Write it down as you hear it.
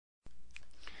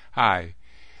Hi,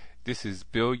 this is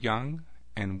Bill Young,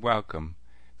 and welcome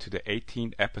to the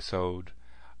 18th episode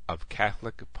of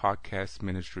Catholic Podcast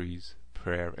Ministries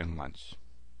Prayer and Lunch.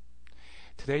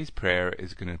 Today's prayer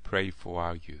is going to pray for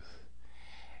our youth.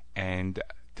 And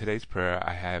today's prayer,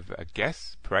 I have a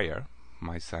guest prayer,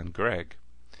 my son Greg,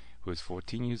 who is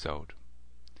 14 years old.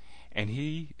 And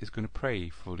he is going to pray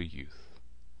for the youth.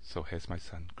 So here's my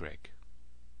son Greg.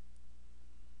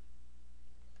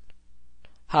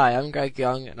 Hi, I'm Greg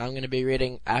Young, and I'm going to be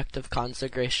reading Act of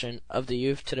Consecration of the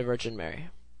Youth to the Virgin Mary.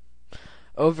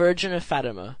 O Virgin of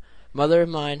Fatima, Mother of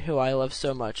mine who I love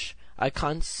so much, I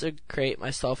consecrate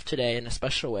myself today in a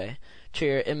special way to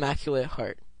your Immaculate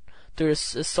Heart. Through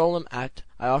this solemn act,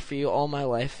 I offer you all my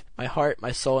life, my heart,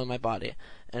 my soul, and my body,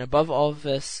 and above all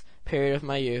this period of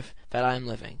my youth that I am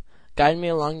living. Guide me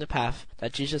along the path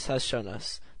that Jesus has shown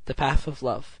us, the path of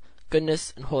love,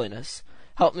 goodness, and holiness.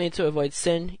 Help me to avoid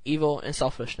sin, evil, and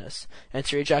selfishness, and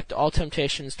to reject all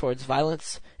temptations towards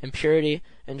violence, impurity,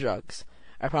 and drugs.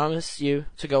 I promise you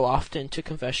to go often to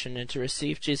confession and to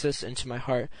receive Jesus into my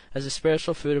heart as the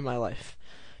spiritual food of my life,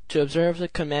 to observe the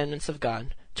commandments of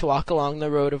God, to walk along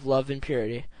the road of love and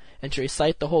purity, and to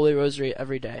recite the Holy Rosary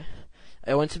every day.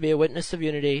 I want to be a witness of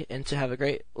unity and to have a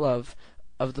great love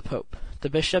of the Pope, the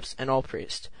bishops, and all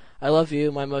priests. I love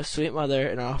you, my most sweet mother,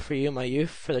 and I offer you my youth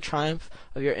for the triumph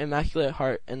of your Immaculate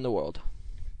Heart in the world.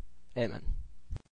 Amen.